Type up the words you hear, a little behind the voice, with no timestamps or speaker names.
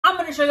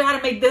to show you how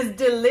to make this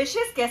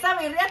delicious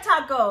quesadilla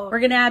taco. We're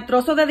gonna add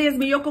trozo de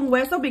diezmillo con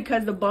hueso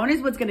because the bone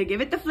is what's gonna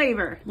give it the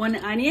flavor. 1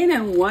 onion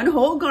and 1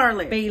 whole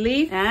garlic, bay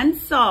leaf and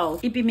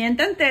salt, y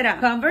pimienta entera.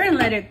 Cover and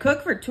let it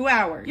cook for 2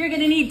 hours. You're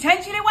gonna need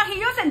 10 chile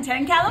guajillos and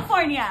 10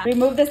 California.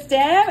 Remove the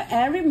stem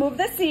and remove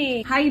the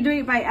seed. How you do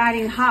it? By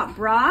adding hot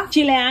broth,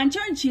 chile ancho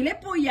and chile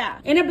puya.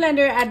 In a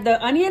blender, add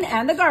the onion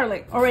and the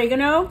garlic,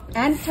 oregano,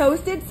 and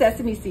toasted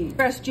sesame seeds,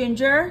 fresh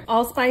ginger,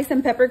 allspice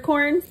and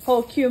peppercorns,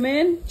 whole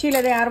cumin,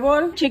 chile de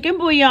árbol, chicken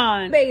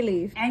bouillon, bay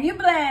leaf, and you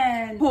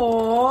blend.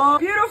 Oh,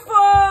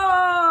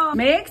 beautiful!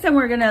 Mix, and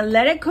we're gonna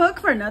let it cook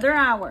for another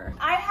hour.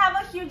 I have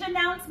a huge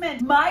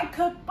announcement. My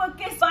cookbook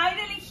is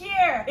finally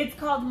here. It's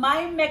called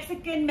My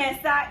Mexican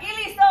Mesa y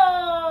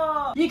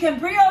Listo. You can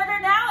pre-order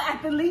now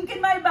at the link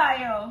in my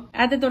bio.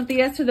 Add the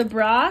tortillas to the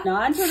broth,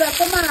 on to the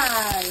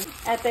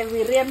comal. Add the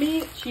birria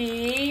meat,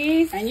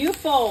 cheese, and you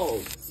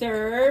fold.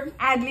 Serve,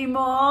 Add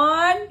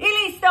limon y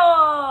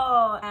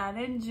listo. And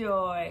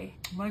enjoy.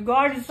 Oh my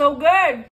God, it's so good.